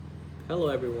Hello,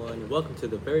 everyone. Welcome to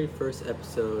the very first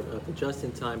episode of the Just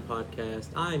in Time podcast.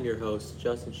 I am your host,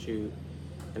 Justin Chute,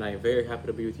 and I am very happy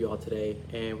to be with you all today.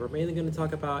 And we're mainly going to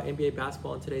talk about NBA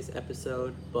basketball in today's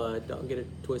episode, but don't get it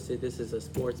twisted. This is a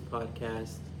sports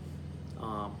podcast.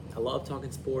 I love talking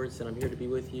sports, and I'm here to be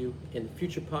with you. In the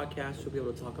future podcasts, we'll be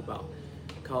able to talk about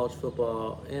college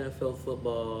football, NFL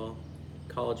football,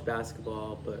 college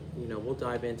basketball, but we'll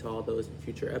dive into all those in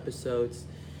future episodes.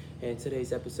 And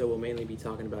today's episode will mainly be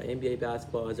talking about NBA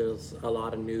basketball, as there's a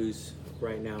lot of news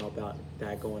right now about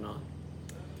that going on.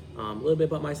 A little bit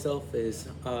about myself is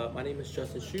my name is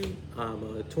Justin Chute. I'm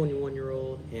a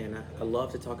 21-year-old, and I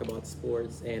love to talk about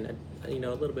sports. And a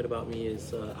little bit about me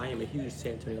is I am a huge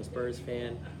San Antonio Spurs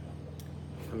fan.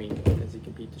 I mean, as you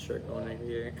can peep the shirt going right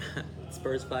here,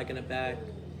 Spurs flag in the back.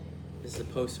 This is a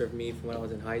poster of me from when I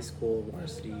was in high school,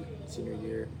 varsity senior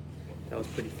year. That was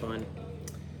pretty fun.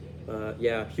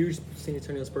 Yeah, huge San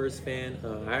Antonio Spurs fan.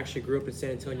 I actually grew up in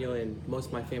San Antonio, and most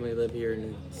of my family live here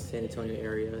in the San Antonio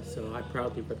area, so I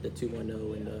proudly rep the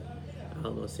 210 in the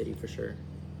Alamo City for sure.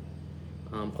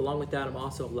 Along with that, I'm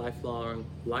also a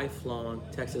lifelong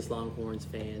Texas Longhorns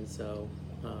fan, so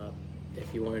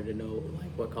if you wanted to know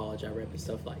like what college I rep and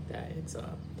stuff like that,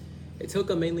 it's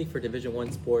Hookup mainly for Division I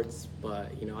sports, but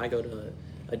I go to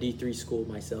a D3 school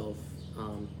myself,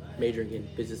 majoring in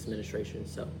business administration,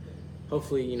 so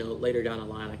hopefully, later down the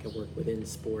line, I can work within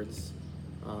sports.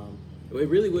 It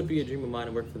really would be a dream of mine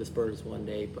to work for the Spurs one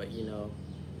day, but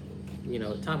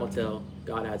time will tell.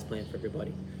 God has plans for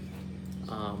everybody.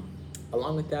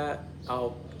 Along with that,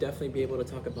 I'll definitely be able to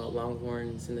talk about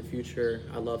Longhorns in the future.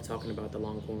 I love talking about the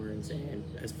Longhorns, and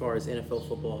as far as NFL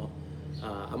football,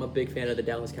 I'm a big fan of the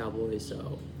Dallas Cowboys,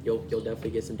 so you'll definitely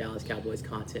get some Dallas Cowboys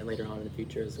content later on in the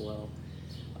future as well.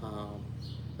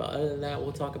 But other than that,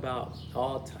 we'll talk about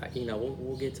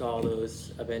we'll get to all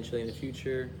those eventually in the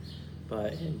future.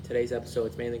 But in today's episode,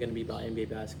 it's mainly going to be about NBA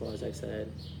basketball, as I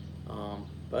said.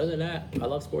 But other than that, I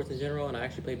love sports in general, and I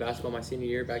actually played basketball my senior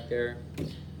year back there.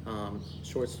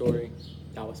 Short story,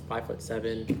 I was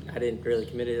 5'7". I didn't really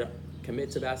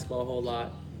commit to basketball a whole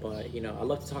lot, but I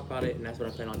love to talk about it, and that's what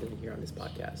I plan on doing here on this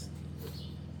podcast.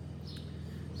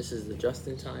 This is the Just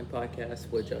in Time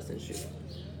podcast with Justin Chute.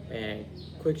 And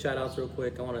quick shout outs real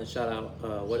quick. I want to shout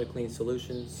out What a Clean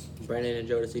Solutions. Brandon and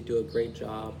Jodeci do a great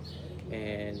job,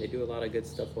 and they do a lot of good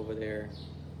stuff over there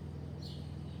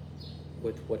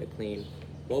with What a Clean.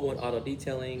 Mobile and auto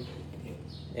detailing,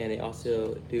 and they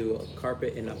also do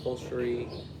carpet and upholstery,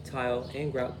 tile,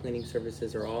 and grout cleaning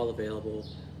services are all available.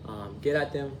 Get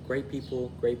at them. Great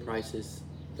people, great prices.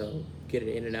 They'll get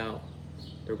it in and out.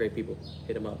 They're great people.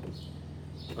 Hit them up.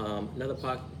 Another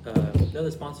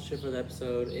sponsorship for the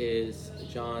episode is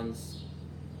John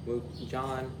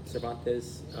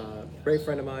Cervantes, great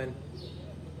friend of mine.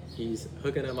 He's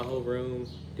hooking up my whole room,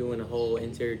 doing a whole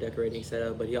interior decorating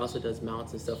setup, but he also does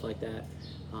mounts and stuff like that.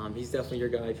 He's definitely your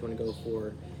guy if you want to go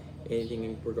for anything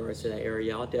in regards to that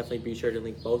area. I'll definitely be sure to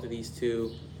link both of these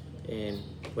two and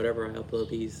whatever I upload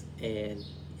these, and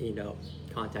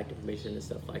contact information and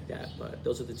stuff like that. But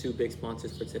those are the two big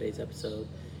sponsors for today's episode,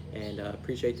 and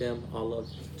appreciate them. All love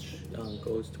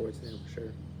goes towards them for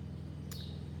sure.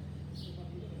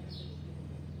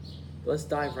 Let's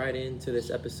dive right into this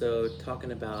episode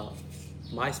talking about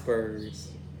my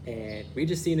Spurs, and we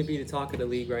just seem to be the talk of the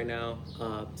league right now.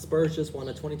 Spurs just won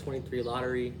a 2023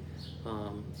 lottery.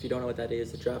 If you don't know what that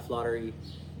is, the draft lottery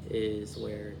is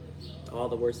where all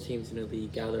the worst teams in the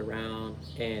league gather around,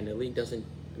 and the league doesn't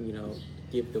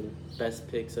give the best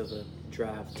picks of a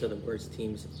draft to the worst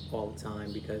teams all the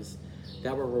time, because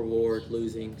that will reward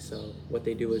losing. So what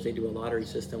they do is they do a lottery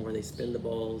system where they spin the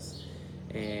balls,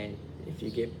 and if you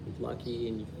get lucky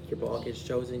and your ball gets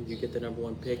chosen, you get the number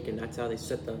one pick, and that's how they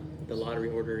set the lottery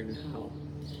order and how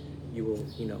you will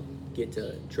get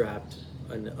to draft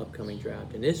an upcoming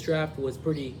draft. And this draft was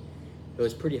pretty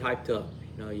hyped up.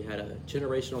 You had a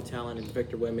generational talent in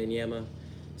Victor Wembanyama.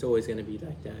 It's always going to be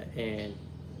like that, and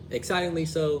excitingly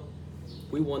so,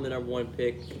 we won the number one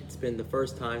pick. It's been the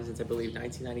first time since I believe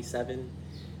 1997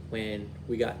 when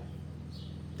we got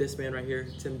this man right here,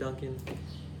 Tim Duncan.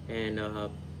 And I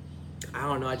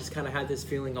don't know, I just kind of had this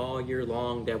feeling all year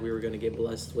long that we were going to get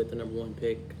blessed with the number one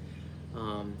pick.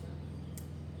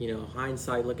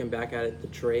 Hindsight, looking back at it, the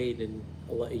trade and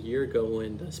a year ago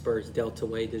when the Spurs dealt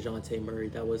away DeJounte Murray,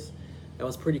 that was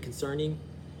pretty concerning.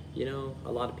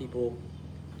 A lot of people,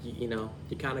 you're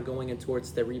kind of going in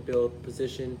towards the rebuild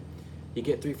position. You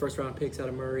get 3 first-round picks out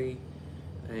of Murray,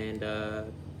 and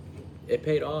it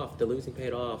paid off. The losing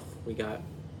paid off. We got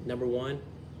number one,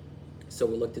 so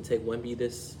we looked to take Wemby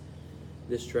this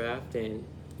draft, and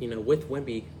with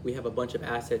Wemby, we have a bunch of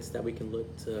assets that we can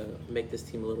look to make this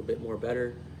team a little bit more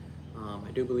better.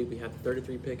 I do believe we have the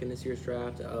 33 pick in this year's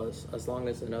draft, as long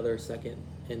as another second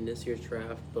in this year's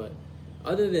draft. But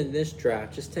other than this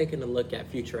draft, just taking a look at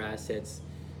future assets,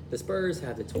 the Spurs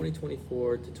have the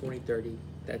 2024 to 2030,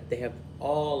 that they have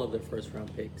all of their first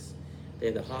round picks. They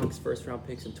have the Hawks first round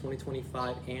picks in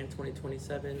 2025 and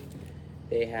 2027.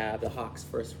 They have the Hawks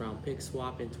first round pick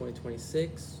swap in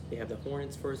 2026. They have the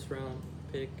Hornets first round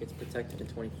pick. It's protected in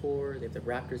 24. They have the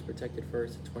Raptors protected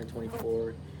first in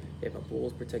 2024. They have a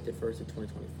Bulls protected first in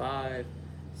 2025.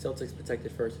 Celtics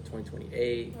protected first in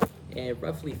 2028. And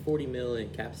roughly $40 million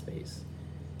in cap space.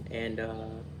 And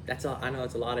that's all. I know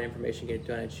it's a lot of information getting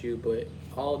thrown at you, but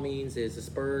all it means is the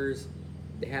Spurs,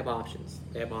 they have options.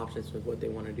 They have options with what they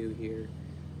want to do here.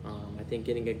 I think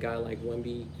getting a guy like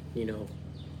Wemby,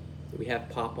 we have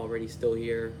Pop already still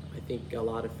here. I think a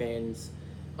lot of fans,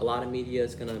 a lot of media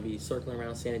is going to be circling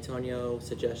around San Antonio,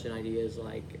 suggestion ideas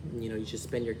like, you should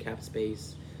spend your cap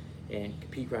space and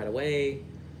compete right away.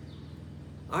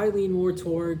 I lean more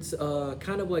towards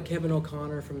kind of what Kevin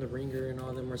O'Connor from The Ringer and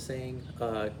all them were saying.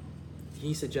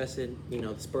 He suggested,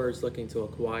 the Spurs looking to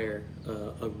acquire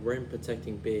a rim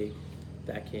protecting big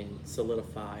that can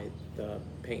solidify the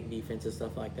paint defense and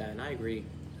stuff like that. And I agree.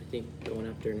 I think going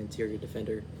after an interior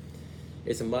defender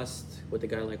is a must with a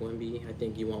guy like Wemby. I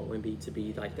think you want Wemby to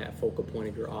be like that focal point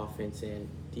of your offense and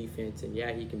defense. And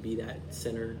yeah, he can be that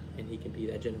center and he can be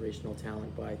that generational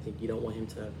talent, but I think you don't want him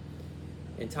to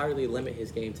entirely limit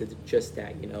his game to just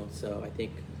that, So I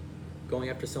think going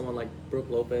after someone like Brook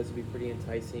Lopez would be pretty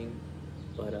enticing.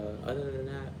 But other than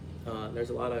that,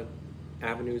 there's a lot of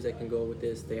avenues that can go with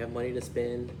this. They have money to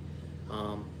spend.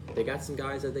 They got some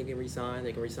guys that they can re-sign.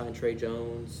 They can re-sign Trey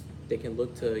Jones. They can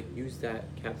look to use that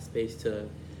cap space to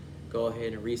go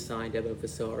ahead and re-sign Devin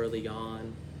Vassell early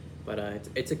on. But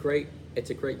it's a great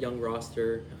young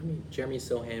roster. I mean, Jeremy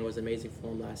Sohan was amazing for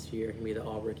him last year. He made the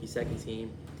All-Rookie second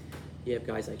team. You have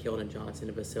guys like Keldon Johnson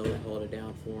and Vassell that hold it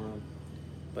down for him.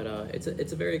 But it's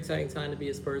a very exciting time to be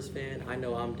a Spurs fan. I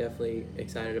know I'm definitely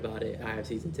excited about it. I have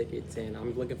season tickets, and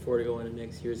I'm looking forward to going to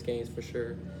next year's games for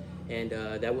sure. And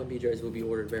that Wemby jersey will be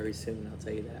ordered very soon, I'll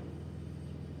tell you that.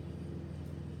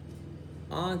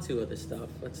 On to other stuff.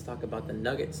 Let's talk about the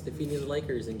Nuggets defeating the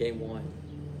Lakers in Game 1.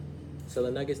 So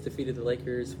the Nuggets defeated the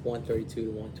Lakers 132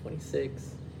 to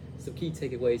 126. Some key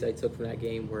takeaways I took from that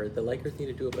game were the Lakers need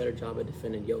to do a better job of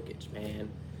defending Jokic, man.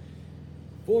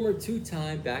 Former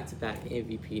two-time back-to-back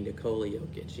MVP Nikola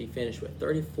Jokic. He finished with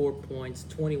 34 points,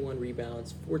 21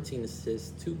 rebounds, 14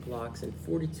 assists, 2 blocks, and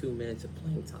 42 minutes of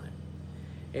playing time.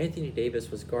 Anthony Davis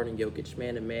was guarding Jokic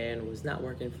man-to-man, was not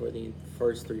working for the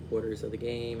first 3 quarters of the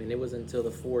game, and it was until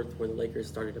the fourth where the Lakers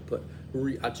started to put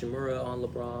Rui Hachimura on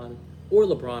LeBron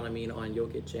on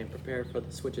Jokic, and prepare for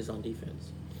the switches on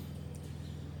defense.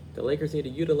 The Lakers need to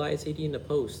utilize AD in the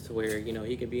post where,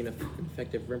 he can be an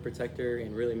effective rim protector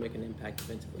and really make an impact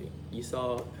defensively. You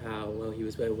saw how well he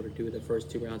was able to do the first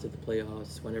 2 rounds of the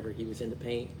playoffs whenever he was in the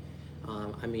paint.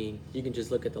 You can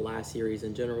just look at the last series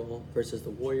in general versus the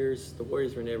Warriors. The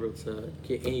Warriors were never able to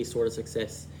get any sort of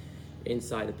success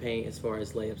inside the paint as far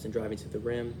as layups and driving to the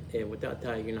rim. And without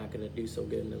that, you're not going to do so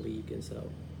good in the league. And so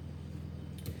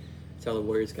that's how the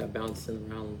Warriors got bounced in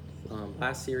the round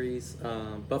last series.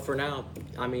 But for now,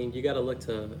 you got to look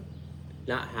to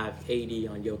not have AD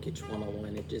on Jokic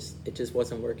one-on-one. It just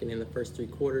wasn't working in the first 3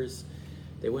 quarters.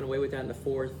 They went away with that in the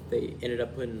fourth. They ended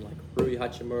up putting like Rui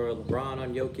Hachimura, LeBron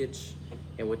on Jokic,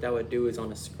 and what that would do is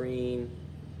on a screen.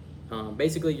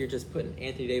 Basically, you're just putting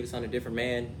Anthony Davis on a different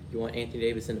man. You want Anthony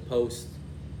Davis in the post,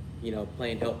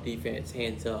 playing help defense,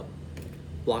 hands up,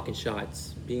 blocking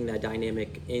shots, being that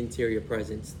dynamic interior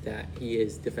presence that he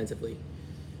is defensively.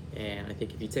 And I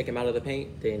think if you take him out of the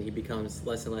paint, then he becomes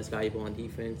less and less valuable on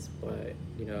defense. But,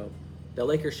 the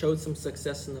Lakers showed some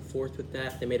success in the fourth with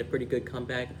that. They made a pretty good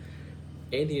comeback.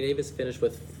 Anthony Davis finished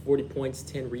with 40 points,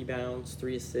 10 rebounds,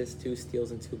 3 assists, 2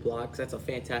 steals, and 2 blocks. That's a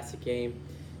fantastic game.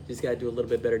 Just got to do a little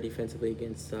bit better defensively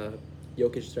against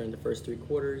Jokic during the first 3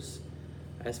 quarters.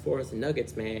 As far as the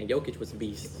Nuggets, man, Jokic was a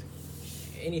beast.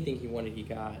 Anything he wanted, he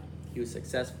got. He was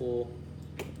successful.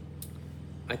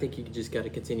 I think you just got to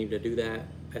continue to do that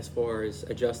as far as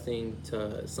adjusting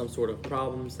to some sort of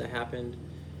problems that happened.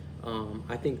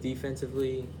 I think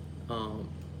defensively,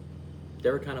 they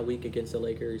were kind of weak against the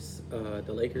Lakers.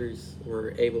 The Lakers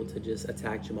were able to just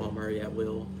attack Jamal Murray at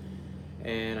will.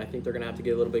 And I think they're going to have to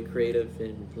get a little bit creative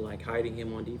in hiding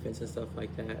him on defense and stuff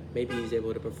like that. Maybe he's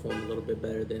able to perform a little bit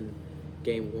better than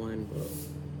Game 1, but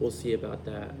we'll see about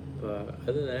that. But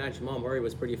other than that, Jamal Murray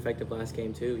was pretty effective last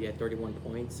game too. He had 31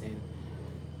 points, and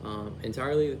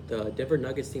Entirely, the Denver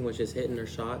Nuggets team was just hitting their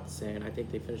shots, and I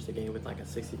think they finished the game with like a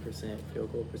 60%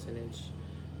 field goal percentage.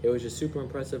 It was just super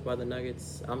impressive by the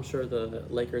Nuggets. I'm sure the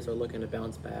Lakers are looking to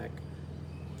bounce back.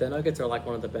 The Nuggets are like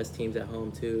one of the best teams at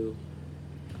home too.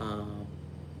 Um,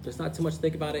 there's not too much to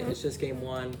think about it. It's just game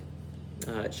one.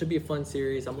 It should be a fun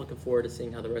series. I'm looking forward to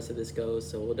seeing how the rest of this goes,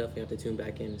 so we'll definitely have to tune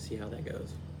back in and see how that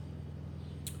goes.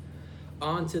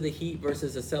 On to the Heat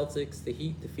versus the Celtics. The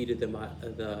Heat defeated the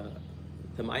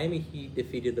Miami Heat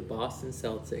defeated the Boston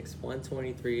Celtics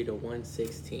 123 to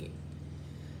 116.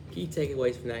 Key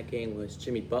takeaways from that game was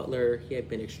Jimmy Butler. He had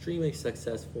been extremely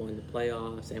successful in the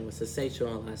playoffs and was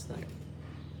sensational last night.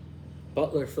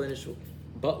 Butler finished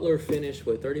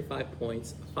with 35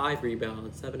 points, 5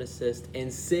 rebounds, 7 assists,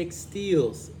 and 6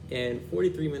 steals in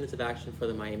 43 minutes of action for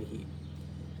the Miami Heat.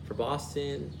 For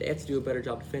Boston, they had to do a better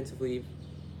job defensively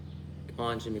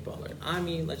on Jimmy Butler. I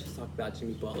mean, let's just talk about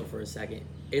Jimmy Butler for a second.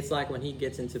 It's like when he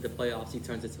gets into the playoffs, he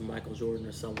turns into Michael Jordan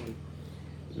or someone.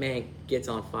 Man gets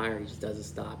on fire, he just doesn't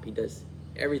stop. He does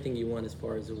everything you want as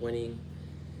far as winning.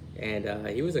 And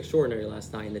he was extraordinary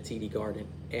last night in the TD Garden.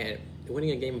 And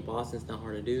winning a game in Boston is not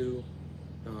hard to do.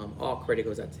 All credit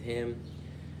goes out to him.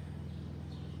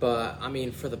 But, I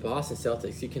mean, for the Boston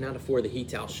Celtics, you cannot afford the Heat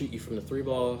to outshoot you from the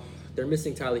 3-ball. They're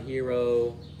missing Tyler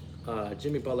Hero.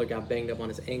 Jimmy Butler got banged up on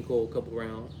his ankle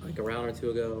a round or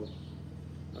two ago.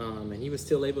 And he was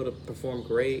still able to perform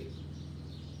great.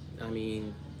 I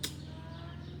mean,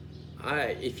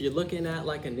 if you're looking at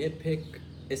like a nitpick,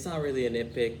 it's not really a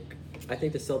nitpick. I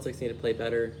think the Celtics need to play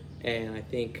better, and I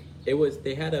think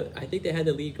they had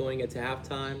the lead going into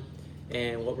halftime,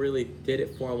 and what really did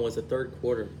it for them was the third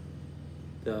quarter.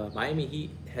 The Miami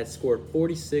Heat had scored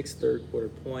 46 third quarter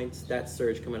points. That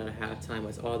surge coming out of halftime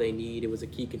was all they need. It was a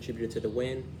key contributor to the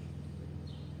win.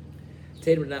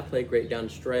 Tatum did not play great down the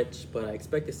stretch, but I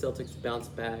expect the Celtics to bounce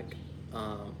back.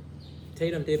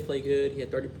 Tatum did play good. He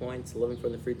had 30 points, 11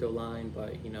 from the free throw line,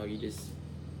 but you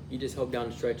just hope down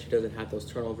the stretch he doesn't have those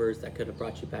turnovers that could have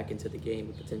brought you back into the game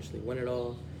and potentially win it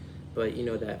all. But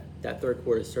that third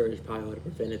quarter surge probably would have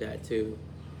prevented that too.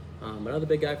 Another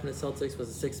big guy from the Celtics was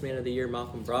the sixth man of the year,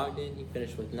 Malcolm Brogdon. He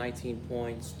finished with 19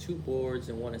 points, 2 boards,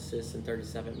 and 1 assist in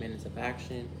 37 minutes of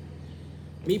action.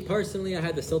 Me personally, I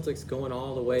had the Celtics going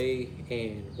all the way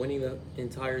and winning the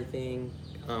entire thing.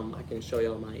 I can show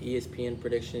y'all my ESPN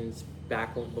predictions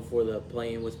before the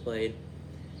play-in was played.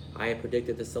 I had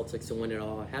predicted the Celtics to win it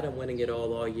all. I had them winning it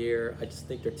all year. I just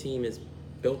think their team is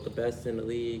built the best in the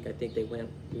league. I think they went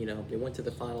to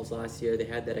the finals last year. They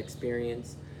had that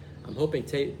experience. I'm hoping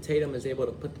Tatum is able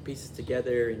to put the pieces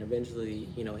together and eventually,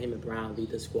 him and Brown lead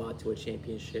the squad to a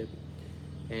championship.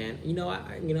 And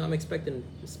I'm expecting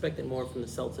more from the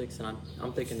Celtics, and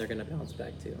I'm thinking they're going to bounce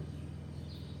back too.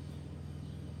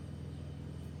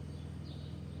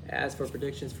 As for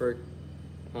predictions for,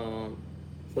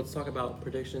 let's talk about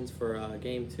predictions for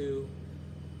Game 2.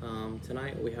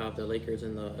 Tonight we have the Lakers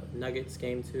and the Nuggets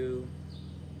Game 2.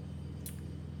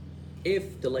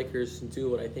 If the Lakers do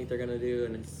what I think they're going to do,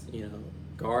 and it's,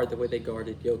 guard the way they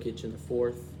guarded Jokic in the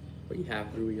fourth, where you have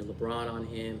Rui or LeBron on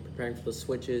him, preparing for the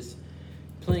switches,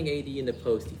 playing AD in the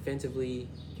post defensively,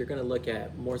 you're going to look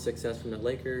at more success from the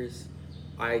Lakers.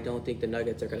 I don't think the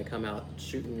Nuggets are going to come out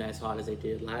shooting as hot as they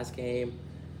did last game.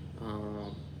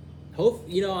 I'm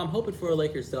hoping for a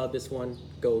Lakers dub. This one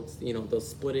goes, they'll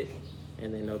split it,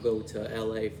 and then they'll go to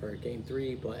LA for Game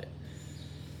 3. But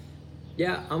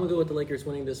yeah, I'm gonna go with the Lakers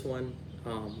winning this one.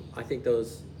 I think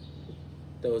those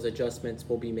adjustments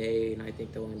will be made, and I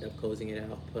think they'll end up closing it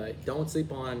out. But don't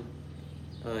sleep on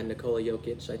Nikola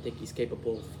Jokic. I think he's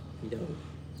capable of,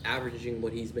 averaging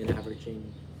what he's been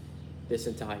averaging this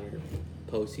entire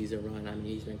postseason run. I mean,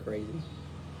 he's been crazy.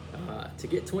 To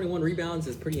get 21 rebounds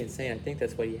is pretty insane. I think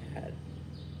that's what he had.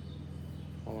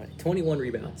 21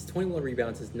 rebounds. 21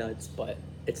 rebounds is nuts, but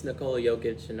it's Nikola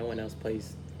Jokic, and no one else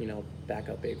plays, back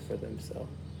up big for them. So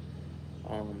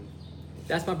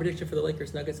that's my prediction for the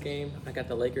Lakers-Nuggets game. I got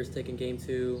the Lakers taking Game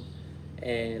 2.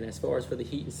 And as far as for the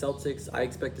Heat and Celtics, I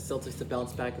expect the Celtics to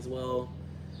bounce back as well.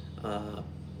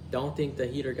 Don't think the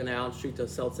Heat are going to outshoot the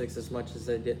Celtics as much as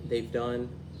they've done.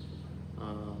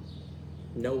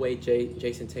 No way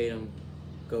Jason Tatum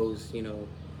goes,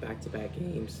 back-to-back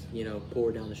games,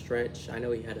 poor down the stretch. I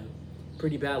know he had a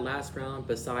pretty bad last round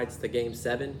besides the Game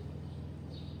 7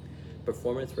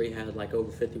 performance where he had like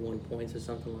over 51 points or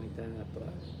something like that.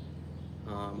 But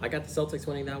I got the Celtics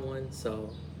winning that one. So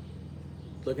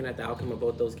looking at the outcome of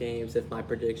both those games, if my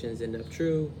predictions end up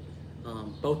true,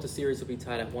 both the series will be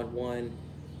tied at 1-1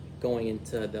 going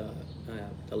into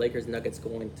the Lakers-Nuggets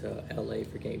going to LA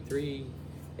for Game 3.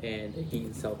 And the Heat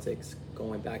and Celtics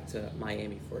going back to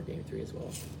Miami for Game 3 as well.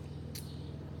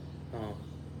 Um,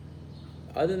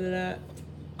 Other than that,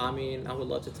 I mean, I would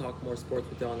love to talk more sports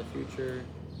with y'all in the future.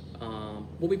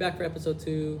 We'll be back for episode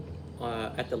 2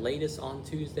 at the latest on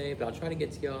Tuesday, but I'll try to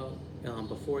get to y'all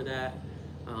before that.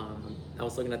 I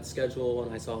was looking at the schedule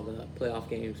and I saw the playoff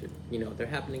games. You know, they're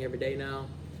happening every day now,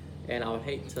 and I would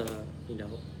hate to, you know,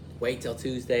 wait till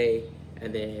Tuesday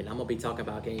and then I'm gonna be talking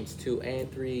about games 2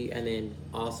 and 3, and then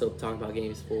also talk about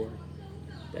games 4.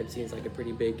 That seems like a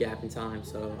pretty big gap in time,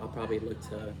 so I'll probably look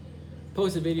to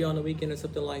post a video on the weekend or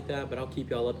something like that, but I'll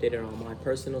keep y'all updated on my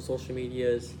personal social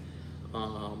medias.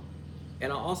 Um,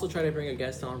 and I'll also try to bring a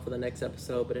guest on for the next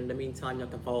episode, but in the meantime, y'all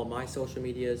can follow my social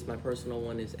medias. My personal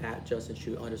one is at Justin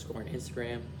Chute _ on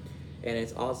Instagram, and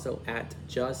it's also at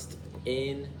Just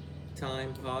In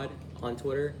Time Pod on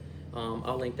Twitter.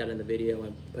 I'll link that in the video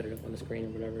and put it up on the screen or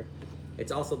whatever.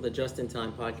 It's also the Just In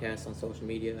Time podcast on social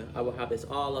media. I will have this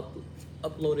all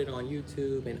uploaded on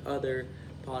YouTube and other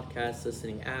podcast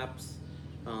listening apps.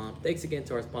 Thanks again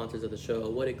to our sponsors of the show,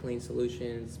 What It Clean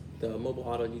Solutions, the mobile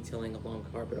auto detailing of lawn,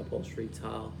 carpet, upholstery,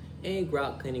 tile, and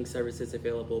grout cleaning services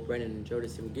available. Brennan and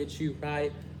Jodis will get you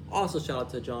right. Also, shout out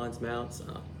to John's Mounts.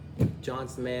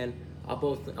 John's the man.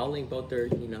 I'll link both their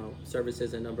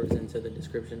services and numbers into the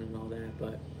description and all that.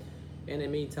 But in the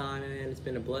meantime, man, it's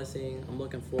been a blessing. I'm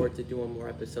looking forward to doing more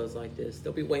episodes like this.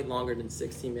 They'll be way longer than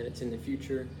 16 minutes in the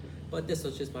future, but this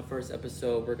was just my first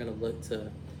episode. We're gonna look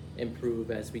to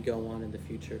improve as we go on in the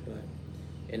future. But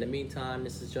in the meantime,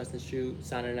 this is Justin Chute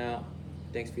signing out.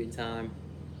 Thanks for your time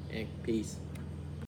and peace.